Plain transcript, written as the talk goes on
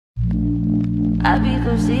I be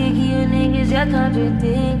so sick of you niggas, you're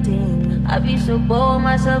contradicting. I be so bold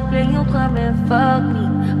myself, then you come and fuck me.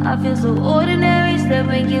 I feel so ordinary,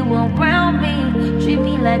 stepping you around me. Treat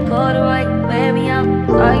me like corduroy, wear me out.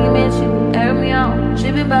 Arguments, you air me out.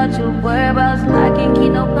 Tripping about your whereabouts. I can't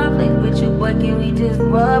keep no conflict with you, boy, can we just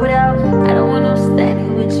rub it out? I don't want no static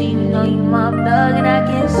with you, you know you my thug. And I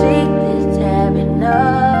can't shake this tab enough.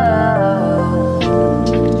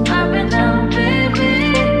 I've been down,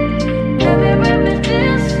 baby. Every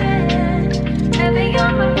reminiscing, every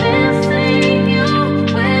I'm missing you,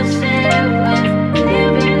 wishing it was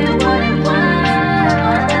living in what it was.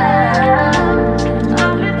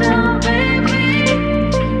 I've been down, baby,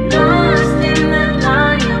 lost in the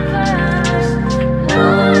line of us,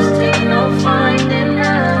 lost in no finding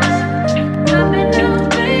us. I've been down,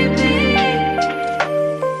 baby.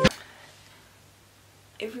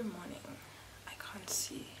 Every morning, I can't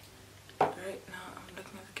see. Right now, I'm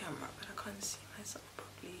looking at the camera, but I can't see myself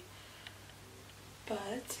properly.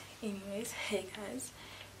 But anyways, hey guys,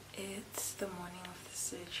 it's the morning of the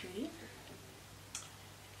surgery.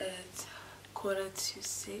 It's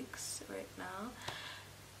 5:45 right now,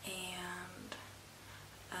 and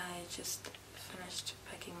I just finished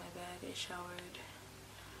packing my bag. I showered,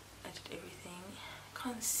 I did everything.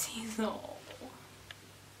 Can't see though.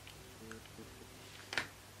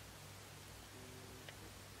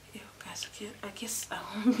 Guys, I guess I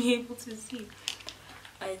won't be able to see.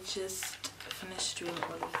 I just finished doing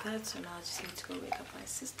all of that, so now I just need to go wake up my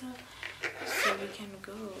sister so we can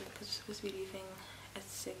go, because we're supposed to be leaving at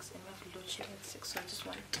 6 and we have load shedding at 6, so I just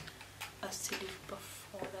want us to leave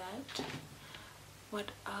before that.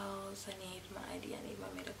 What else? I need my ID, I need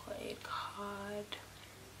my medical aid card.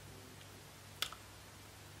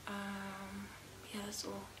 Yeah, that's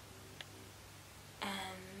all.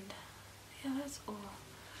 And yeah, that's all.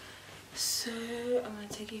 So I'm gonna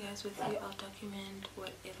take you guys with you. I'll document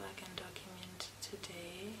whatever I can document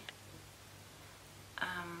today. I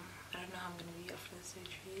don't know how I'm gonna be after the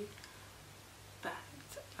surgery, but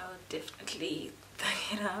I'll definitely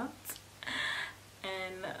take it out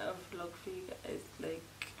and a vlog for you guys.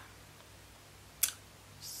 Like,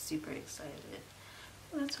 super excited.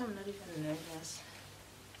 That's why I'm not even nervous.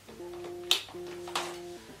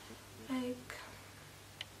 Like,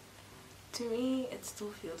 to me, it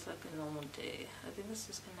still feels like a normal day. I think it's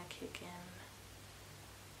just gonna kick in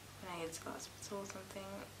when I get to the hospital or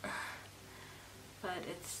something. But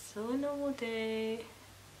it's still a normal day.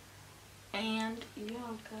 And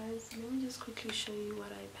yeah, guys, let me just quickly show you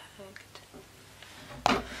what I packed.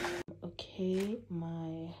 Okay,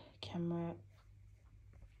 my camera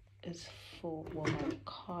is full. Well, my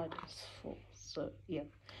card is full. So yeah,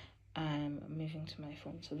 I'm moving to my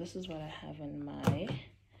phone. So this is what I have in my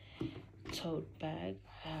tote bag.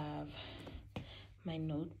 I have my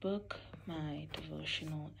notebook, my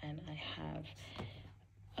devotional, and I have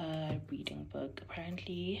a reading book.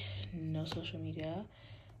 Apparently no social media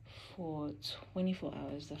for 24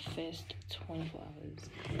 hours, the first 24 hours.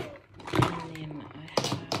 And then I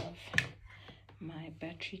have my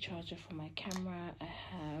battery charger for my camera. I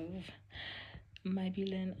have my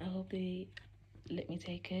Bilin. I hope they let me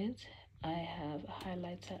take it. I have a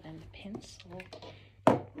highlighter and a pencil.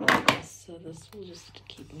 So this will just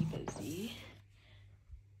keep me busy.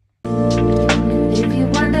 If you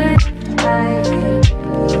wonder why,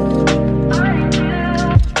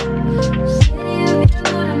 city of you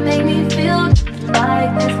to make me feel just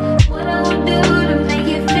like this. What I would do to make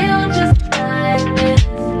you feel just like this.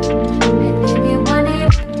 And if you wonder,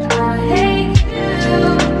 I hate you.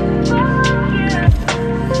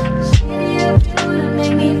 City of you to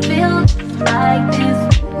make me feel just like this.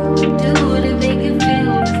 What I would do to make you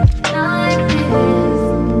feel just like this.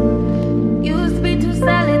 Used to be too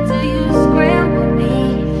silent till you scrambled me.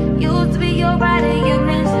 Used to be your rider, you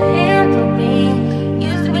mishandled me.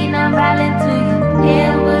 Used to be not violent till you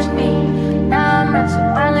ambushed me. Now I'm not so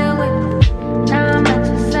violent with me. Now I'm not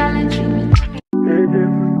so silent, you been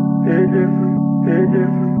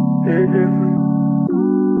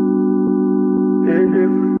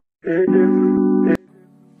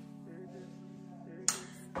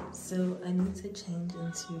So I need to change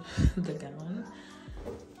into the gown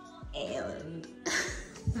and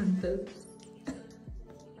this.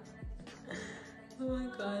 Oh my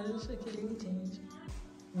gosh, I can't even change.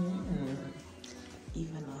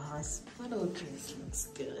 Even a hospital dress looks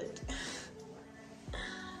good.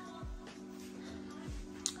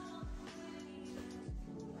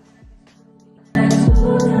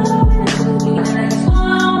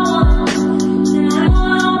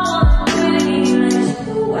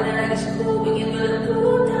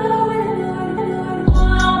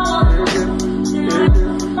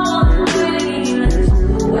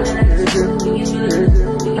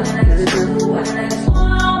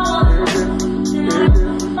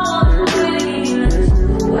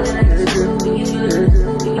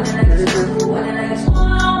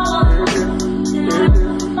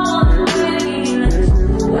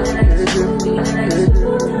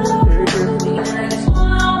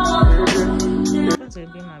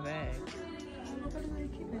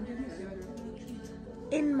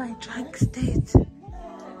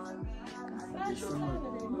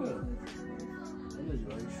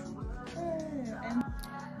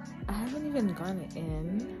 clocking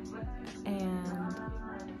in, and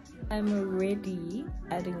I'm already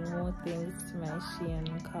adding more things to my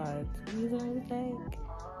Shein cart. You know what I'm like?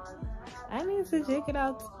 I need to check it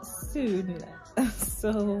out soon.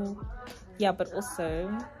 So yeah, but also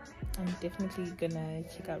I'm definitely gonna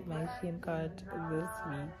check out my Shein cart this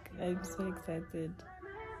week. I'm so excited.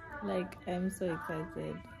 Like, I'm so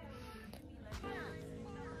excited.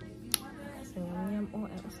 So oh,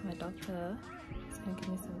 and also my doctor is gonna give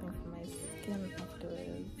me something for my skin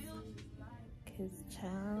afterwards. His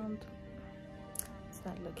child, it's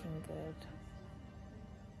not looking good.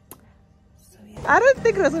 So yeah. I don't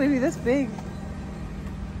think it was gonna be this big.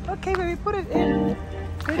 Okay, baby, put it in.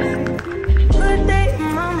 Good day,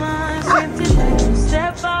 mama.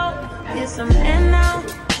 Step out, get some air now.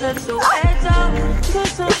 Let your edge out. Put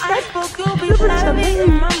some ice, but you'll be heavy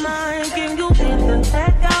in my mind. Can you get the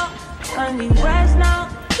heck out? I need rest now.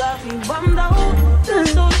 Got me bummed out.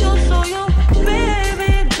 Just so you,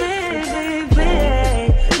 baby, baby,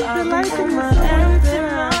 baby. I'm on my empty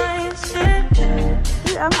mind, shit.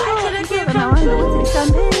 I'm gonna give you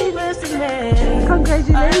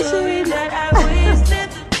congratulations. That I wasted.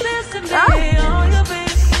 Listen, baby, on your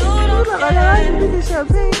face.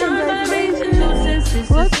 Congratulations.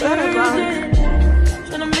 What's that about?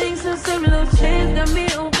 Tryna make some similar change. Got me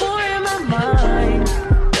a war in my mind.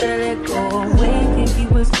 Let it go away. Think he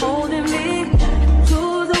was holding me.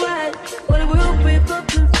 Choose the right, but it will break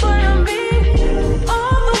up in front of me.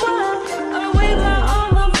 All the while, I wave my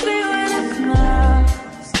arm up, feeling a smile.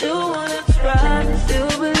 Still wanna try, still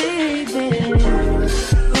believe in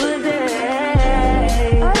good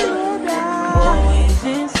day. Always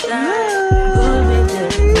inside, good day.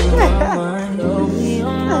 Mama, know me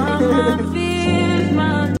on my fears,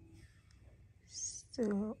 my. So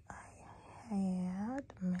I had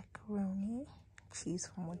macaroni, cheese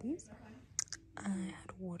for Moody's. I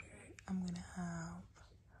had water. I'm gonna have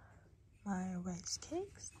my rice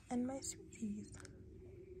cakes and my sweeties,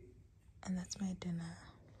 and that's my dinner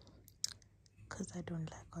because I don't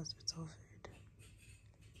like hospital food.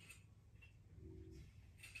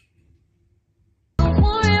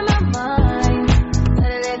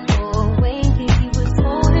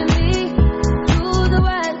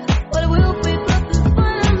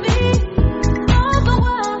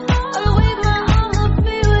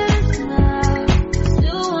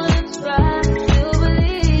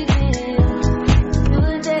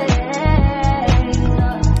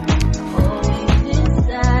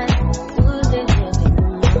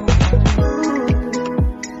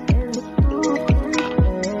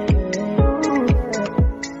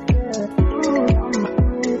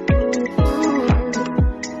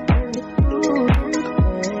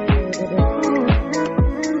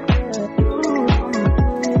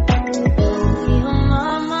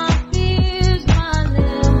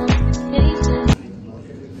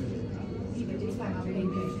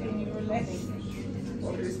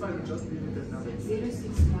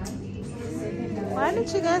 Why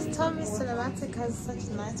didn't you guys tell me Cinematic has such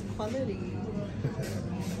nice quality?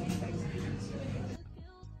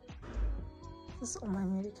 This is all my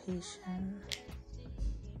medication.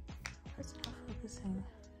 It's not focusing.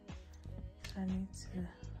 So I need to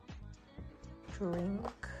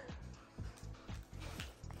drink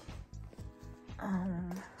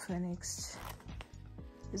for the next.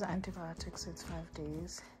 These are antibiotics, so it's 5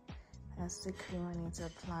 days. That's the cream I need to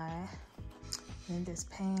apply. Then there's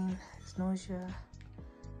pain, there's nausea,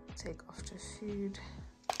 take after food.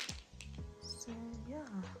 So yeah,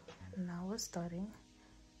 now we're starting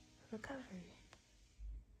recovery.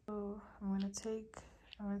 So I'm gonna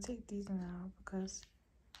take these now because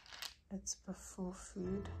it's before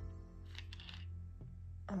food.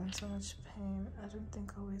 I'm in so much pain. I don't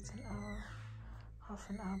think I'll wait an hour, half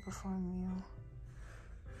an hour before a meal.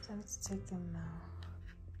 So I need to take them now.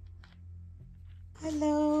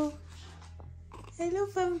 Hello. Hello,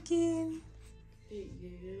 pumpkin.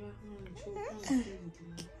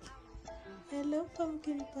 Hello,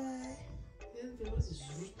 pumpkin pie.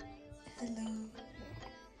 Hello.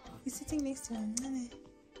 You're sitting next to him,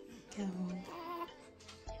 come on.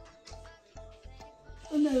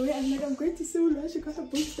 On my way, I'm like, I'm going to Seoul. She got a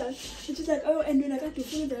book stand. And she's like, oh, and when I got to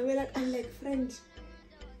Seoul, we're like, I'm like, friend.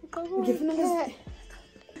 Come on, okay,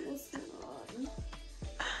 what's like,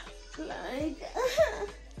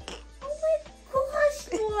 oh my gosh,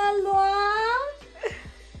 Walwa.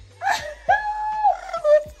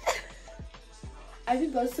 I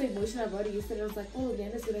just got so emotional about it yesterday. I was like, oh,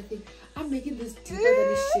 Leanna's gonna think I'm making this deeper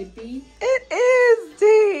than it should be. It is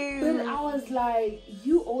deep. But I was like,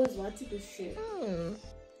 you always wanted this shit.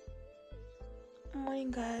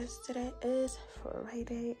 Morning, guys. Today is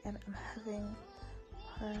Friday, and I'm having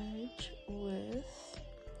porridge with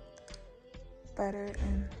butter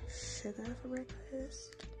and sugar for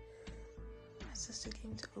breakfast. My sister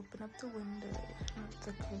came to open up the window, not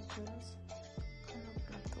the curtains. Can't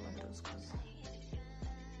open up the windows because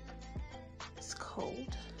it's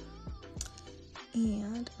cold.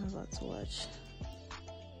 And I'm about to watch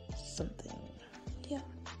something. Yeah.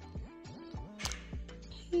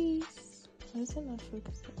 Peace. Why is it not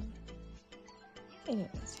focusing?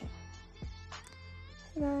 Anyways, yeah.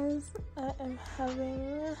 Hey guys, I am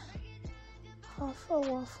having half a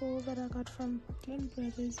waffle that I got from Brooklyn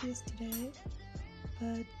Brothers yesterday,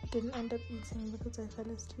 but didn't end up eating because I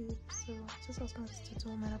fell asleep. So I just asked my sister to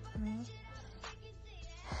warm it up for me,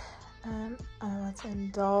 and I'm about to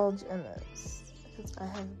indulge in this because I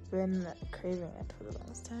have been craving it for the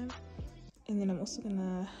longest time. And then I'm also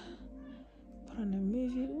gonna put on a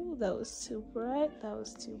movie. Ooh, that was too bright. That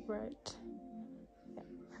was too bright.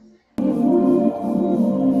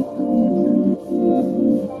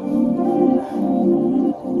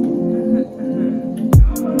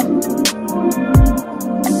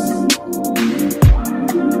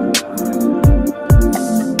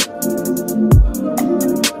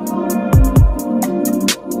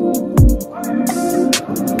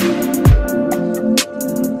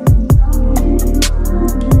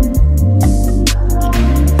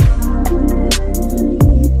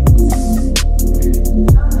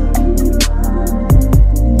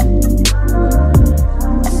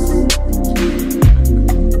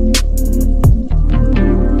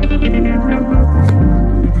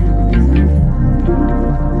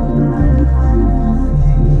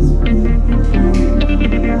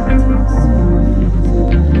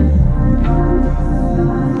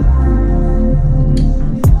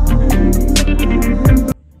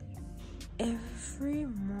 Every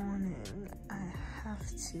morning I have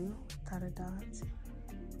to, without a doubt,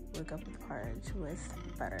 wake up with porridge with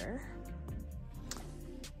butter.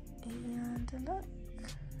 And look.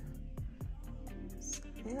 So,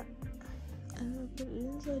 yeah. And the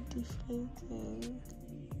balloons are deflating.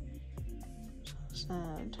 So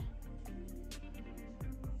sad.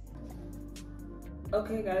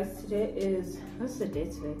 Okay guys, today is, what's the day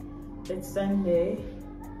today? It's Sunday.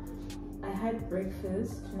 I had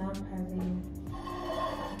breakfast, now I'm having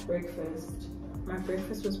breakfast. My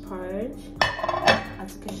breakfast was porridge. I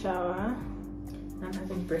took a shower, now I'm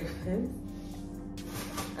having breakfast.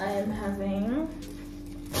 I am having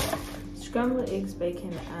scrambled eggs,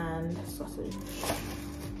 bacon, and sausage.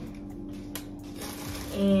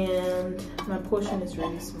 And my portion is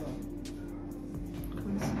really small.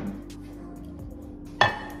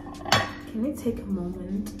 Can we take a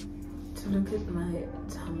moment to look at my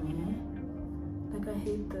tummy? Like, I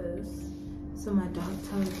hate this. So my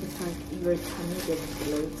doctor was just like, your tummy gets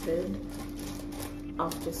bloated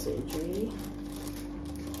after surgery.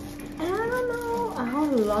 And I don't know how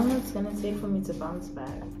long it's gonna take for me to bounce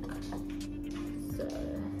back. So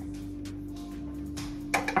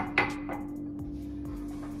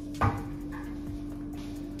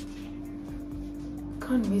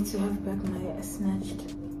can't wait to have back my snatched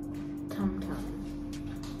tum-tum.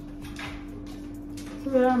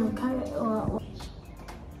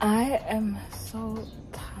 I am so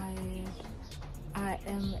tired. I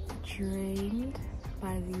am drained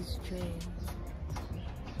by these drains.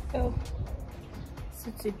 Oh,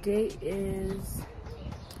 so today is,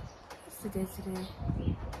 what's the day today?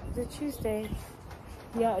 Is it Tuesday?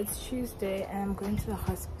 Yeah, it's Tuesday, and I'm going to the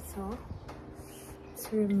hospital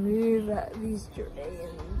to remove these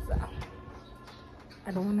drains.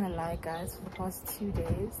 I don't want to lie, guys, for the past 2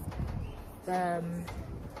 days, the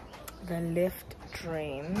left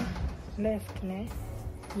drain, left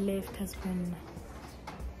has been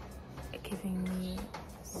giving me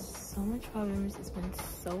so much problems. It's been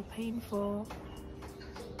so painful,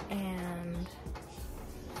 and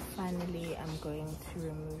finally I'm going to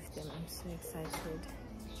remove them. I'm so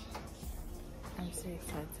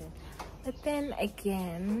excited. But then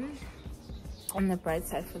again, on the bright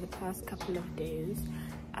side, for the past couple of days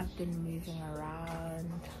I've been moving around.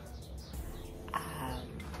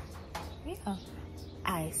 Yeah,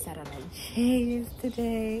 I sat on a chair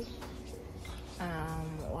yesterday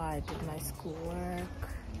while I did my schoolwork.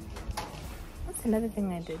 That's another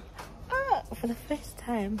thing I did. For the first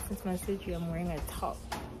time since my surgery, I'm wearing a top,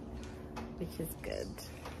 which is good.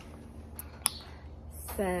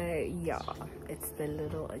 So yeah, it's the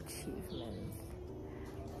little achievements.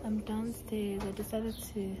 I'm downstairs. I decided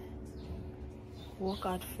to walk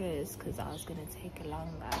out first because I was gonna take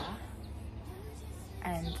longer,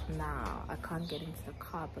 and now I can't get into the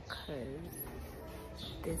car because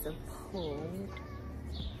there's a pole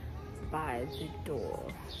by the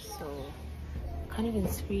door, so I can't even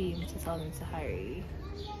scream to tell them to hurry.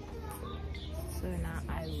 So now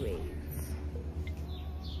I wait.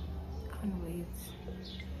 Can't wait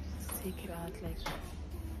to take it out. Like,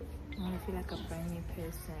 I want to feel like a brand new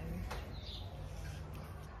person.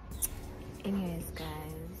 Anyways,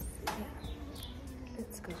 guys, yeah,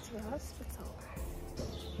 let's go to the hospital.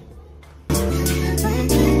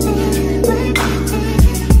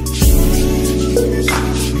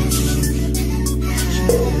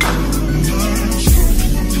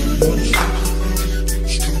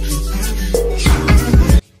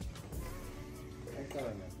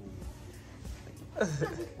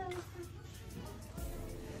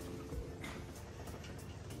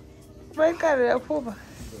 My God, Puma.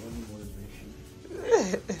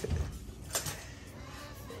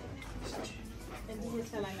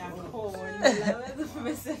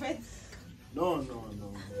 No.